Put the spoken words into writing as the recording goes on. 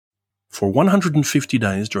For 150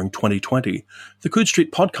 days during 2020, the Coode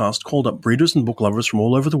Street podcast called up readers and book lovers from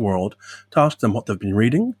all over the world to ask them what they've been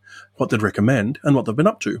reading, what they'd recommend, and what they've been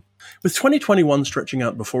up to. With 2021 stretching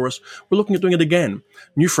out before us, we're looking at doing it again.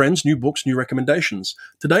 New friends, new books, new recommendations.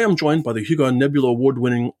 Today I'm joined by the Hugo and Nebula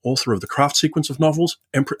Award-winning author of The Craft sequence of novels,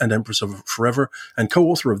 and Empress of Forever, and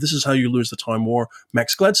co-author of This Is How You Lose the Time War,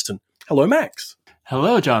 Max Gladstone. Hello, Max.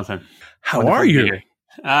 Hello, Jonathan. How are you?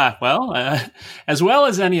 As well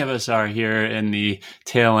as any of us are here in the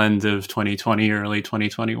tail end of 2020, early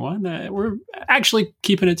 2021, we're actually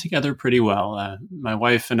keeping it together pretty well. My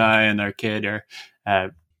wife and I and our kid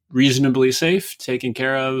are reasonably safe, taken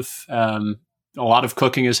care of. A lot of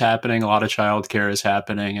cooking is happening, a lot of childcare is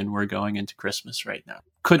happening, and we're going into Christmas right now.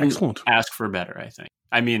 Couldn't ask for better, I think.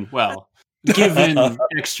 I mean, well, given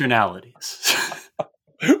externalities.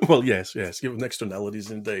 Well, yes, given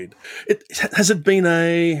externalities indeed. Has it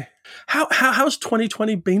been how's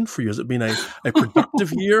 2020 been for you? Has it been a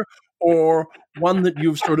productive year, or one that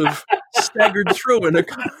you've sort of staggered through in a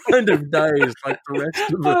kind of daze like the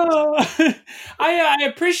rest of it? I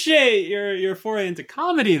appreciate your foray into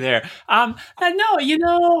comedy there.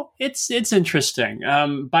 No, it's interesting.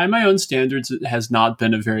 By my own standards, it has not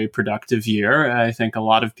been a very productive year. I think a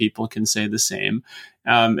lot of people can say the same.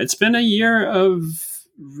 It's been a year of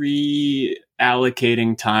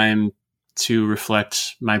reallocating time to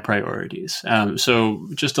reflect my priorities. So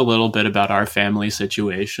just a little bit about our family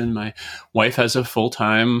situation. My wife has a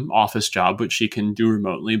full-time office job, which she can do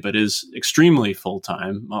remotely, but is extremely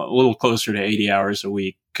full-time, a little closer to 80 hours a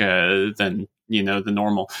week than, the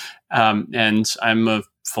normal. And I'm a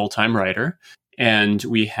full-time writer, and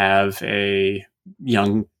we have a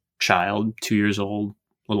young child, 2 years old,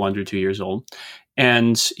 a little under 2 years old.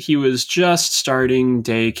 And he was just starting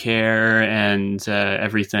daycare and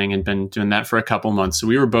everything, and been doing that for a couple months. So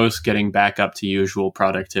we were both getting back up to usual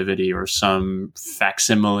productivity, or some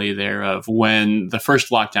facsimile thereof, when the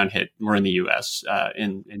first lockdown hit. We're in the U.S.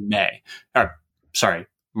 In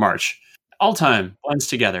March. All time blends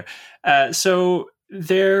together. So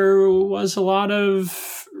there was a lot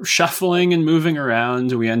of shuffling and moving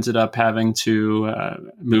around. We ended up having to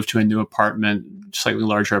move to a new apartment, slightly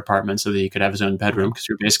larger apartment, so that he could have his own bedroom, because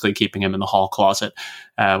we were basically keeping him in the hall closet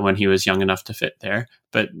when he was young enough to fit there.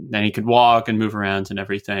 But then he could walk and move around and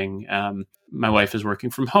everything. My wife is working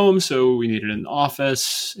from home, so we needed an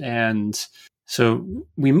office. And so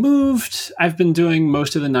we moved. I've been doing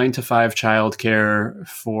most of the 9-to-5 childcare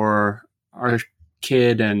for our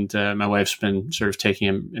kid, and my wife's been sort of taking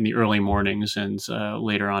him in the early mornings and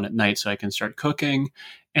later on at night, so I can start cooking.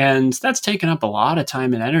 And that's taken up a lot of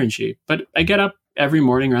time and energy. But I get up every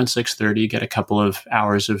morning around 6:30, get a couple of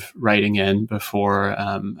hours of writing in before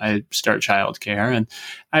I start childcare. And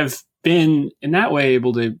I've been, in that way,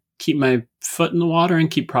 able to keep my foot in the water and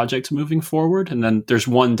keep projects moving forward. And then there's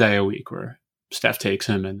one day a week where Steph takes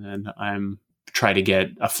him, and then I'm try to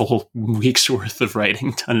get a full week's worth of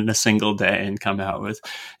writing done in a single day and come out with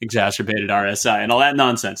exacerbated RSI and all that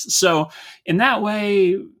nonsense. So in that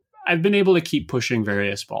way, I've been able to keep pushing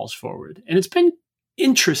various balls forward. And it's been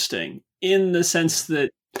interesting in the sense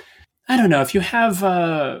that, I don't know, if you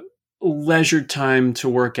have leisure time to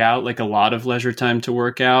work out, like a lot of leisure time to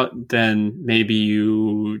work out, then maybe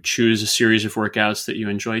you choose a series of workouts that you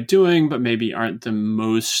enjoy doing, but maybe aren't the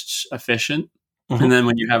most efficient. And then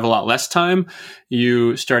when you have a lot less time,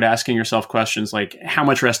 you start asking yourself questions like, how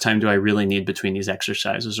much rest time do I really need between these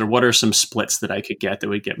exercises? Or what are some splits that I could get that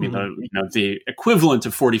would get me the equivalent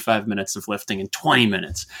of 45 minutes of lifting in 20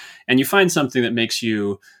 minutes? And you find something that makes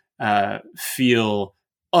you feel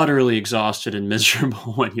utterly exhausted and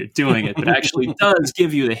miserable when you're doing it, but actually does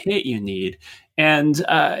give you the hit you need. And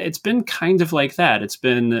it's been kind of like that.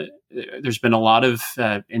 There's been a lot of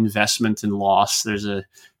investment and loss. There's a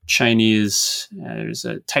Tai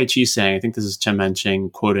Chi saying, I think this is Chen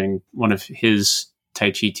Manqing quoting one of his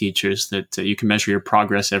Tai Chi teachers, that you can measure your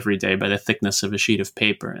progress every day by the thickness of a sheet of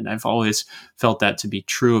paper. And I've always felt that to be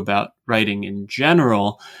true about writing in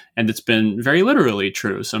general. And it's been very literally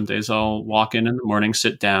true. Some days I'll walk in the morning,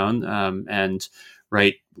 sit down, and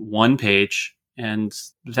write one page, and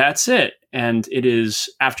that's it. And it is,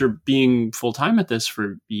 after being full-time at this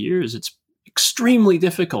for years, it's extremely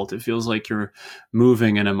difficult. It feels like you're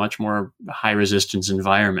moving in a much more high resistance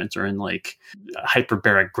environment, or in like a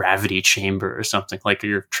hyperbaric gravity chamber or something, like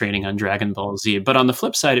you're training on Dragon Ball Z. But on the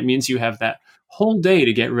flip side, it means you have that whole day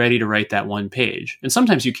to get ready to write that one page. And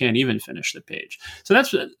sometimes you can't even finish the page. So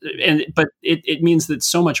but it means that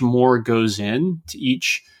so much more goes in to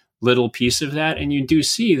each little piece of that. And you do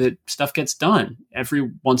see that stuff gets done. Every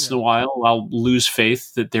once in a while, I'll lose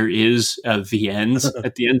faith that there is the end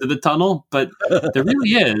at the end of the tunnel, but there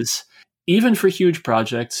really is. even for huge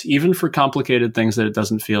projects, even for complicated things that it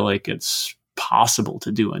doesn't feel like it's possible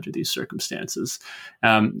to do under these circumstances.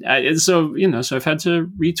 So I've had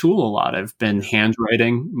to retool a lot. I've been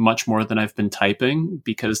handwriting much more than I've been typing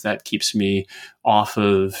because that keeps me off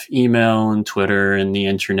of email and Twitter and the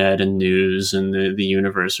internet and news and the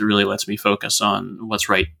universe. It really lets me focus on what's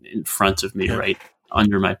right in front of me, right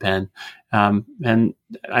under my pen. And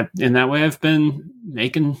in that way, I've been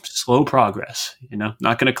making slow progress. Not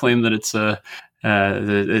going to claim that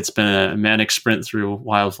it's been a manic sprint through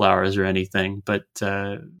wildflowers or anything, but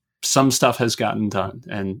some stuff has gotten done.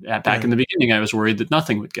 And back in the beginning, I was worried that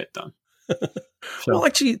nothing would get done. So, well,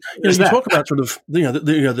 actually, you talk about sort of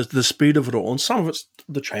the speed of it all, and some of it's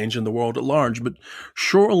the change in the world at large. But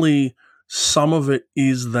surely some of it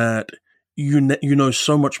is that you know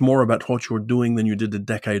so much more about what you're doing than you did a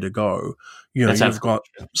decade ago. You've got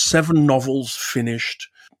 7 novels finished,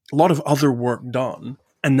 a lot of other work done.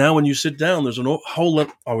 And now when you sit down, there's a whole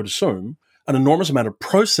lot, I would assume, an enormous amount of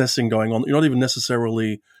processing going on that you're not even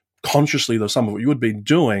necessarily consciously, though some of it you would be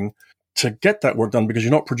doing to get that work done, because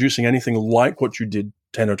you're not producing anything like what you did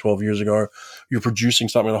 10 or 12 years ago. You're producing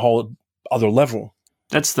something at a whole other level.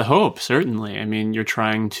 That's the hope, certainly. I mean, you're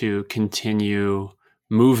trying to continue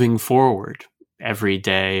moving forward every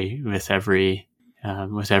day with every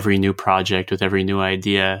new project, with every new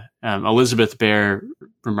idea. Elizabeth Bear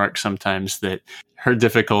remarks sometimes that her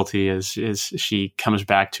difficulty is she comes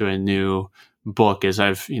back to a new book as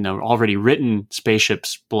I've already written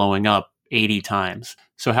spaceships blowing up 80 times.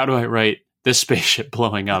 So how do I write this spaceship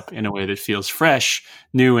blowing up in a way that feels fresh,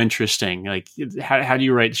 new, interesting? Like how do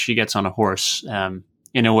you write She Gets on a Horse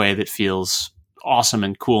in a way that feels awesome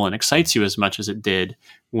and cool and excites you as much as it did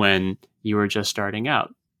when you were just starting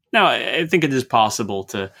out? Now, I think it is possible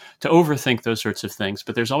to overthink those sorts of things,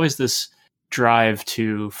 but there's always this drive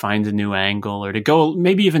to find a new angle or to go,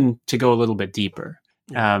 maybe even to go a little bit deeper.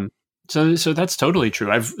 So that's totally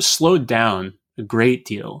true. I've slowed down a great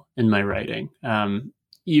deal in my writing.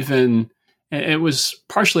 Even it was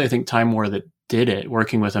partially, I think, Time War that did it.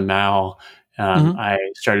 Working with Amal, I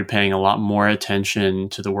started paying a lot more attention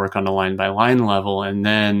to the work on a line-by-line level. And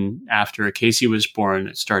then after Casey was born,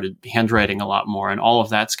 it started handwriting a lot more. And all of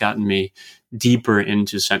that's gotten me deeper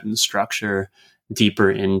into sentence structure,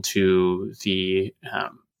 deeper into the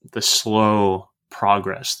slow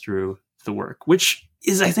progress through the work, which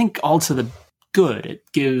is, I think, all to the good. It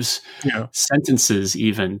gives sentences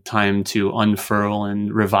even time to unfurl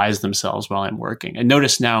and revise themselves while I'm working. And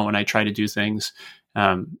notice now when I try to do things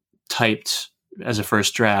typed as a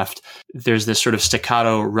first draft, there's this sort of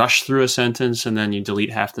staccato rush through a sentence, and then you delete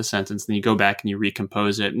half the sentence, and you go back and you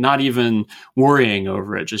recompose it, not even worrying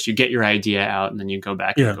over it. Just you get your idea out, and then you go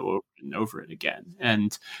back and go over it again.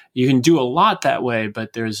 And you can do a lot that way,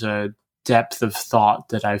 but there's a depth of thought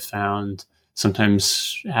that I found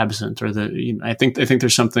sometimes absent, or I think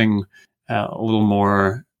there's something a little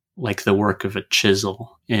more like the work of a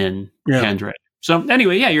chisel in handwriting. So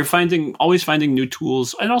anyway, you're always finding new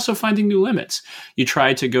tools and also finding new limits. You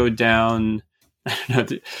try to go down, I don't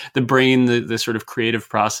know, the brain, the sort of creative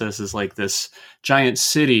process is like this giant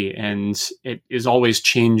city, and it is always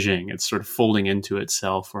changing. It's sort of folding into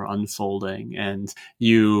itself or unfolding. And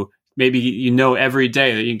maybe every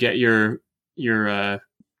day that you get your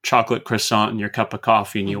chocolate croissant and your cup of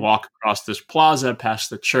coffee, and you walk across this plaza past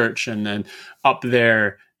the church, and then up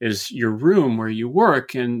there is your room where you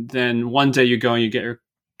work. And then one day you go and you get your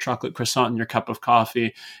chocolate croissant and your cup of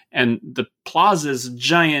coffee, and the plaza is a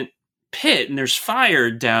giant pit, and there's fire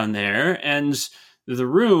down there, and the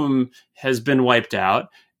room has been wiped out,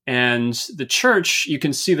 and the church, you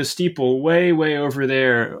can see the steeple way, way over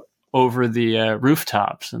there over the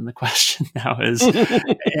rooftops. And the question now is,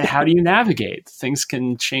 how do you navigate? Things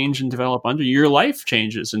can change and develop under you. Your life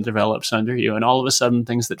changes and develops under you. And all of a sudden,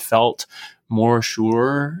 things that felt more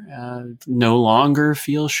sure no longer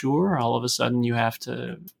feel sure. All of a sudden, you have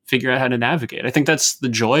to figure out how to navigate. I think that's the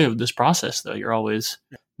joy of this process, though. You're always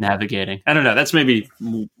navigating. I don't know. That's maybe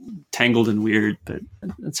tangled and weird, but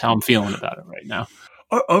that's how I'm feeling about it right now.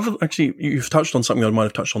 Actually, you've touched on something I might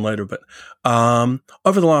have touched on later, but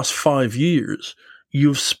over the last 5 years,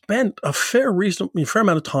 you've spent a fair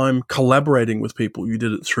amount of time collaborating with people. You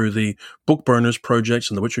did it through the Book Burners projects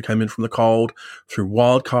and The Witcher Came In From the Cold, through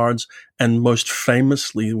Wildcards, and most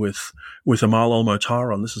famously with Amal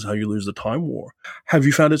El-Motara on This Is How You Lose the Time War. Have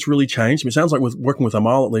you found it's really changed? I mean, it sounds like with working with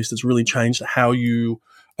Amal, at least, it's really changed how you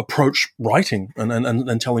approach writing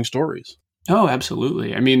and telling stories. Oh,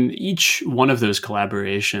 absolutely. I mean, each one of those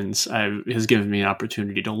collaborations has given me an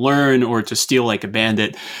opportunity to learn or to steal like a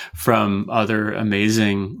bandit from other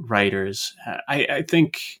amazing writers. I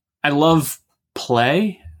think I love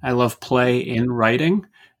play. I love play in writing.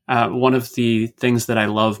 One of the things that I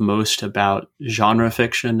love most about genre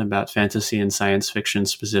fiction, about fantasy and science fiction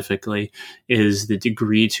specifically, is the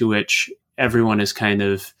degree to which everyone is kind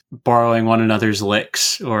of borrowing one another's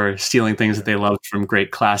licks or stealing things that they loved from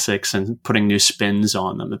great classics and putting new spins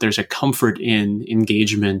on them. That there's a comfort in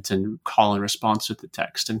engagement and call and response with the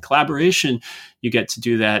text. And collaboration, you get to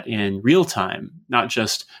do that in real time, not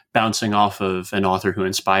just bouncing off of an author who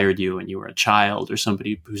inspired you when you were a child or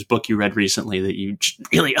somebody whose book you read recently that you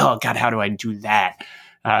really, oh God, how do I do that?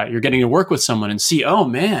 You're getting to work with someone and see, oh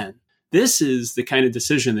man, this is the kind of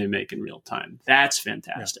decision they make in real time. That's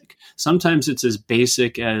fantastic. Yeah. Sometimes it's as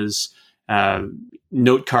basic as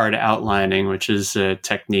note card outlining, which is a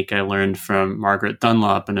technique I learned from Margaret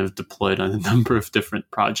Dunlop and have deployed on a number of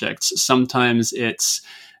different projects. Sometimes it's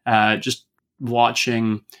just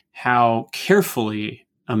watching how carefully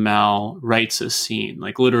Amal writes a scene,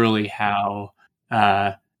 like literally how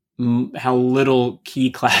little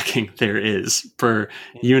key clacking there is per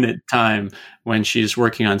unit time when she's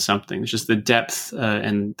working on something. It's just the depth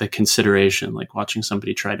and the consideration, like watching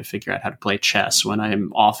somebody try to figure out how to play chess when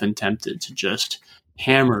I'm often tempted to just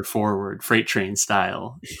hammer forward freight train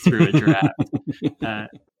style through a draft,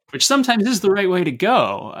 which sometimes is the right way to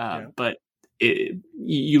go. But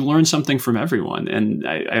you learn something from everyone. And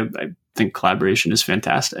I think collaboration is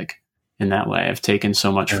fantastic in that way. I've taken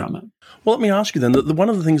so much from it. Well, let me ask you then, one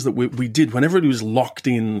of the things that we did whenever it was locked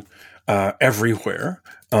in everywhere,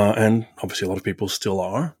 and obviously a lot of people still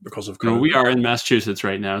are because of COVID. No, we are in Massachusetts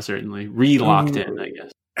right now, certainly. Re-locked in, I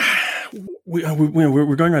guess.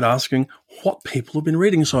 We're going around asking what people have been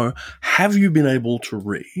reading. So have you been able to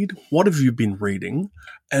read? What have you been reading?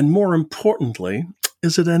 And more importantly,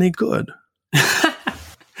 is it any good?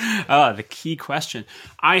 The key question.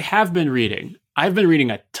 I have been reading. I've been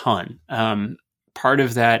reading a ton. Part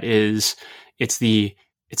of that is it's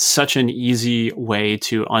such an easy way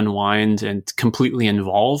to unwind and completely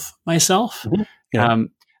involve myself. Mm-hmm. Yeah.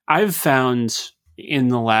 I've found in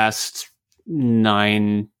the last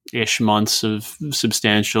 9-ish months of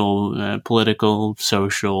substantial political,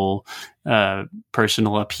 social,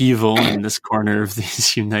 personal upheaval in this corner of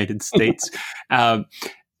these United States,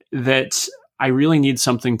 that I really need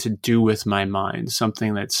something to do with my mind,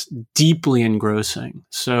 something that's deeply engrossing.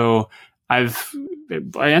 So I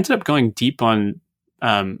ended up going deep on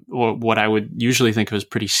what I would usually think of as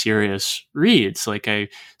pretty serious reads. Like I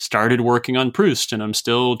started working on Proust and I'm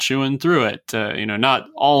still chewing through it, not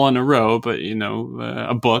all in a row, but,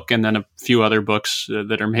 a book and then a few other books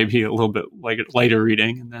that are maybe a little bit like lighter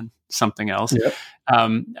reading and then something else. Yep.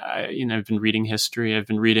 I've been reading history. I've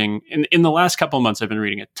been reading in the last couple of months, I've been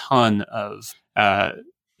reading a ton of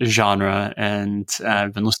genre and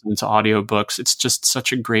I've been listening to audiobooks. It's just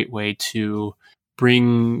such a great way to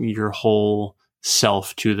bring your whole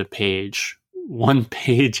self to the page, one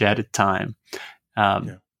page at a time.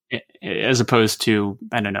 As opposed to,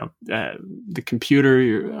 the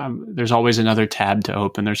computer, there's always another tab to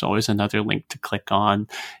open. There's always another link to click on.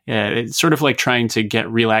 It's sort of like trying to get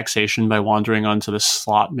relaxation by wandering onto the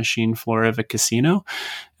slot machine floor of a casino.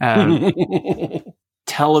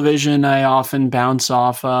 Television, I often bounce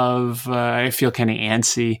off of. I feel kind of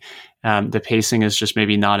antsy. The pacing is just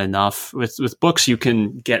maybe not enough. With books, you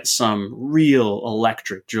can get some real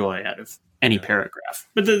electric joy out of any paragraph.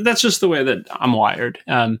 But that's just the way that I'm wired.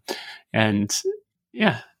 So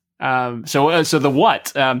the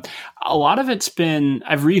what? A lot of it's been,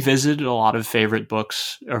 I've revisited a lot of favorite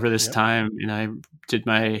books over this time. And I did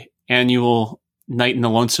my annual Night in the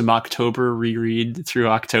Lonesome October reread through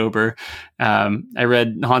October. I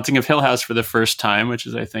read Haunting of Hill House for the first time, which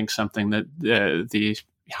is, I think, something that the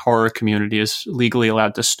horror community is legally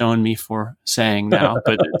allowed to stone me for saying now,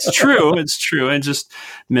 but it's true. It's true. I just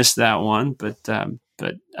missed that one, but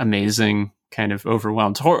amazing, kind of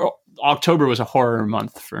overwhelmed. October was a horror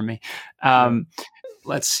month for me.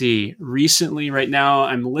 Let's see. Recently, right now,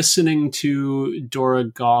 I'm listening to Dora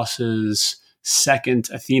Goss's second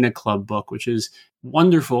Athena Club book, which is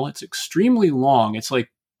wonderful. It's extremely long. It's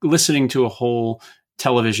like listening to a whole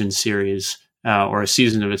television series or a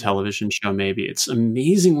season of a television show, maybe. It's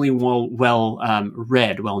amazingly well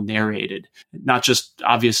read, well narrated. Not just,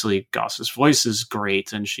 obviously, Goss's voice is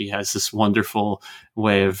great, and she has this wonderful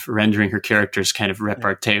way of rendering her characters kind of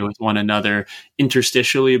repartee with one another,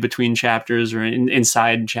 interstitially between chapters or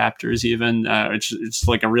inside chapters even. It's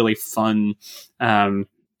like a really fun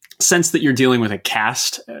sense that you're dealing with a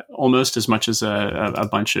cast almost as much as a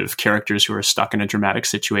bunch of characters who are stuck in a dramatic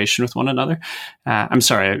situation with one another. I'm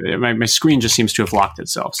sorry, my screen just seems to have locked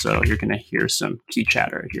itself, so you're going to hear some key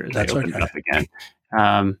chatter here as I open it up again,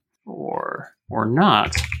 or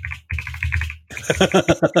not.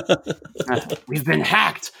 We've been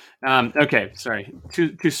hacked. Okay, sorry,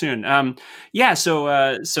 too soon. So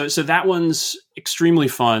that one's extremely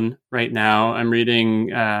fun right now. I'm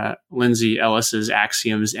reading Lindsay Ellis's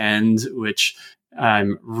Axiom's End, which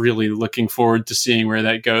I'm really looking forward to seeing where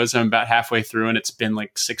that goes. I'm about halfway through, and it's been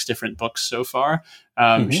like 6 different books so far.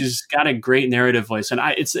 She's got a great narrative voice, and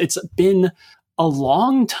it's been a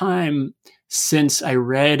long time since I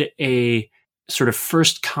read a sort of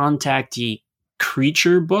first contacty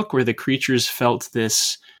creature book where the creatures felt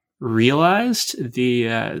this realized.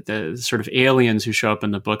 The sort of aliens who show up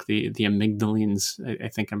in the book, the amygdalines, I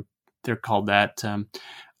think they're called that,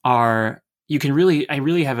 are I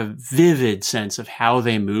really have a vivid sense of how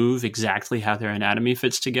they move, exactly how their anatomy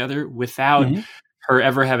fits together without her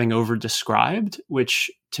ever having over described,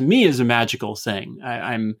 which to me is a magical thing.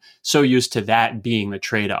 I'm so used to that being the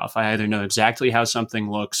trade-off. I either know exactly how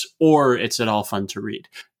something looks or it's at all fun to read.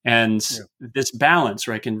 And this balance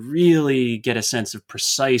where I can really get a sense of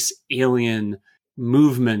precise alien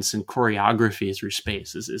movements and choreography through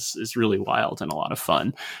space is really wild and a lot of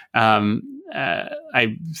fun.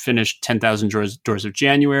 I finished 10,000 Doors of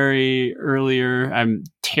January earlier. I'm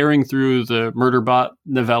tearing through the Murderbot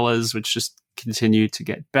novellas, which just continue to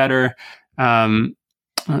get better.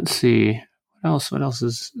 Let's see what else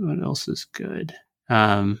is good.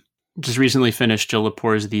 Just recently finished Jill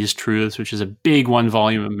Lepore's These Truths, which is a big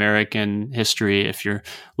 1-volume American history. If you're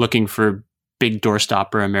looking for big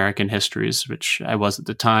doorstopper American histories, which I was at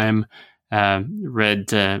the time,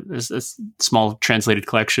 read a small translated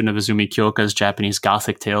collection of Izumi Kyoka's Japanese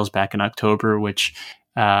Gothic tales back in October, which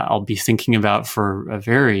I'll be thinking about for a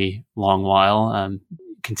very long while,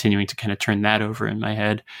 continuing to kind of turn that over in my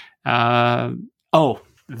head.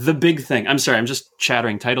 The big thing. I'm sorry, I'm just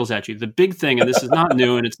chattering titles at you. The big thing, and this is not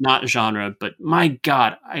new and it's not genre, but my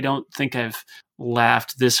God, I don't think I've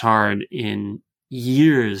laughed this hard in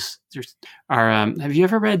years. Have you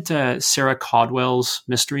ever read Sarah Caldwell's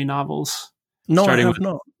mystery novels? No, I have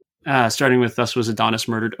not. Starting with Thus Was Adonis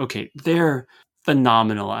Murdered. Okay, they're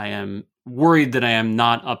phenomenal. I am worried that I am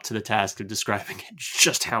not up to the task of describing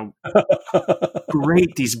just how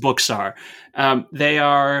great these books are. They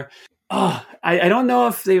are... I don't know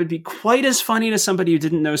if they would be quite as funny to somebody who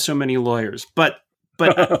didn't know so many lawyers, but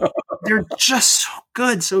they're just so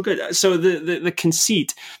good, so good. So the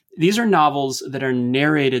conceit, these are novels that are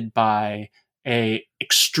narrated by a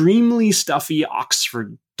extremely stuffy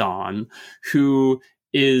Oxford Don who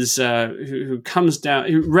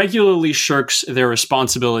regularly shirks their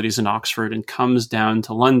responsibilities in Oxford and comes down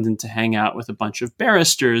to London to hang out with a bunch of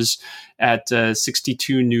barristers at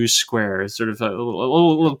 62 New Square, sort of a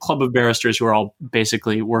little club of barristers who are all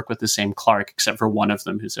basically work with the same clerk, except for one of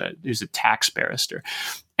them who's a tax barrister.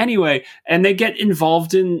 Anyway, and they get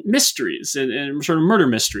involved in mysteries and sort of murder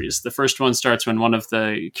mysteries. The first one starts when one of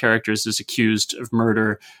the characters is accused of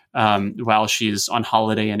murder while she's on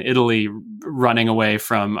holiday in Italy, running away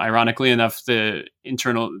from, ironically enough, the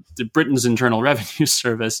Britain's Internal Revenue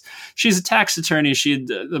Service. She's a tax attorney.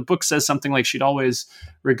 The book says something like she'd always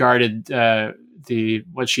regarded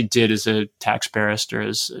what she did as a tax barrister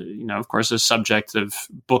as, of course, a subject of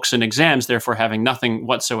books and exams, therefore having nothing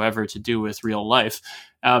whatsoever to do with real life.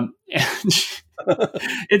 And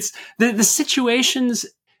it's the situations.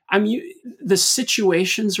 The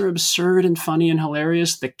situations are absurd and funny and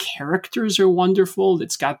hilarious. The characters are wonderful.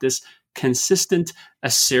 It's got this consistent,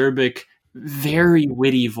 acerbic, very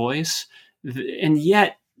witty voice. And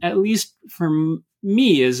yet, at least for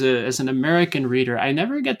me as an American reader, I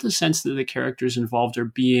never get the sense that the characters involved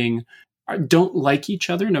don't like each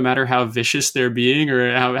other, no matter how vicious they're being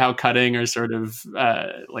or how cutting or sort of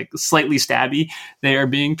like slightly stabby they are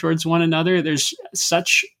being towards one another. There's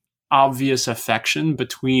such obvious affection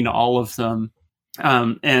between all of them,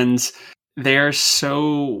 and they're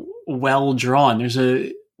so well drawn.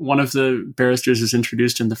 One of the barristers is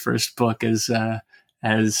introduced in the first book as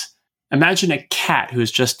imagine a cat who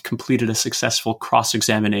has just completed a successful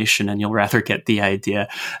cross-examination, and you'll rather get the idea.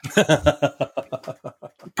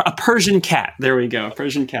 A Persian cat. There we go. A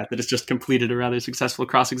Persian cat that has just completed a rather successful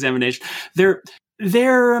cross-examination.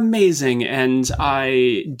 They're amazing, and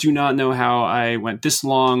I do not know how I went this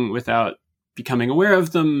long without becoming aware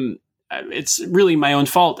of them. It's really my own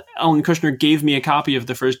fault. Ellen Kushner gave me a copy of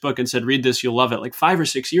the first book and said, read this, you'll love it, like 5 or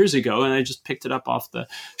 6 years ago. And I just picked it up off the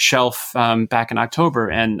shelf back in October.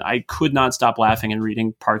 And I could not stop laughing and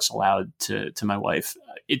reading parts aloud to my wife.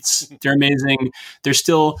 They're amazing. They're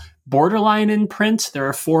still borderline in print. There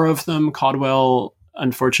are 4 of them. Caldwell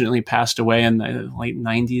unfortunately passed away in the late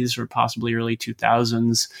 90s or possibly early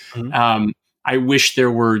 2000s. Mm-hmm. I wish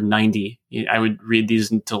there were 90. I would read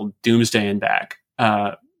these until doomsday and back.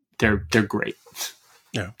 They're great.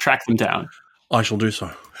 Yeah. track them down. I shall do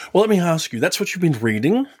so. Well, let me ask you, that's what you've been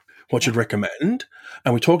reading, what you'd recommend.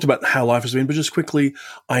 And we talked about how life has been, but just quickly,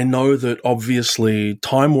 I know that obviously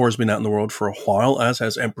Time War has been out in the world for a while, as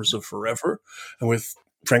has Empress of Forever. And with,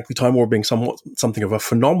 frankly, Time War being something of a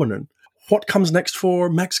phenomenon, what comes next for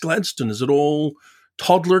Max Gladstone? Is it all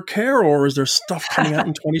toddler care, or is there stuff coming out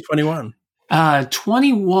in 2021?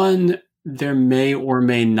 21, there may or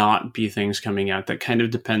may not be things coming out. That kind of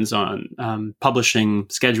depends on publishing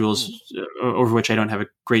schedules over which I don't have a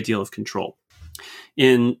great deal of control.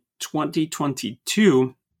 In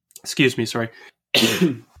 2022, excuse me, sorry.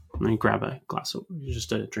 Let me grab a glass of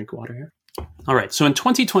just a drink of water here. All right. So in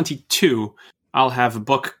 2022, I'll have a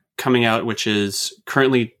book coming out, which is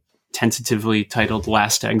currently tentatively titled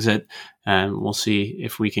Last Exit. And we'll see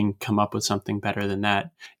if we can come up with something better than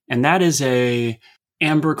that. And that is a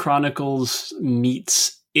Amber Chronicles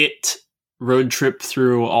meets It road trip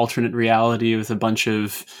through alternate reality with a bunch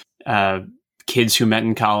of kids who met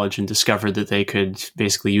in college and discovered that they could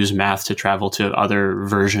basically use math to travel to other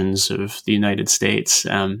versions of the United States,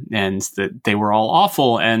 and that they were all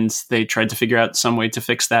awful, and they tried to figure out some way to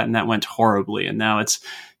fix that, and that went horribly. And now it's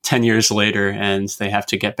 10 years later, and they have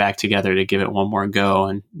to get back together to give it one more go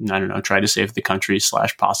and, I don't know, try to save the country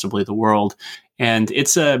 / possibly the world. And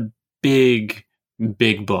it's a big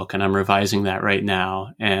book, and I'm revising that right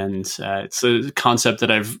now. And it's a concept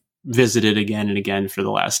that I've visited again and again for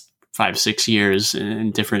the last 5-6 years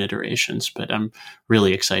in different iterations, but I'm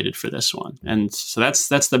really excited for this one. And so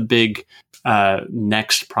that's the big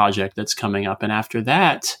next project that's coming up. And after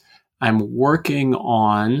that, I'm working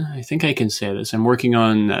on, I think I can say this, I'm working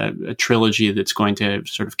on a trilogy that's going to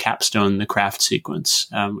sort of capstone the craft sequence,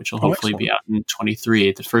 which will hopefully be out in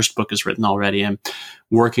 23. The first book is written already. I'm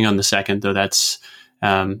working on the second, though that's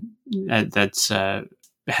had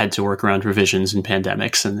to work around revisions and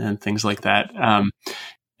pandemics and things like that.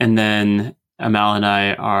 And then Amal and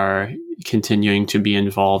I are continuing to be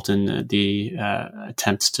involved in the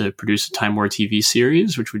attempts to produce a Time War TV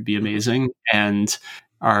series, which would be amazing, and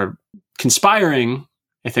are conspiring,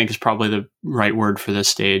 I think is probably the right word for this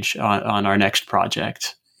stage, on our next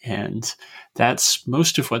project. And that's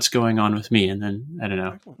most of what's going on with me. And then, I don't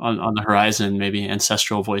know, on the horizon, maybe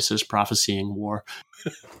ancestral voices prophesying war.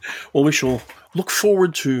 Well, we shall look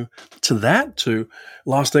forward to that, to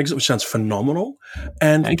Last Exit, which sounds phenomenal.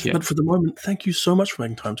 And Thank you. But for the moment, thank you so much for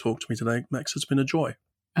making time to talk to me today, Max. It's been a joy.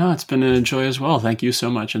 Oh, it's been a joy as well. Thank you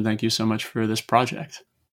so much. And thank you so much for this project.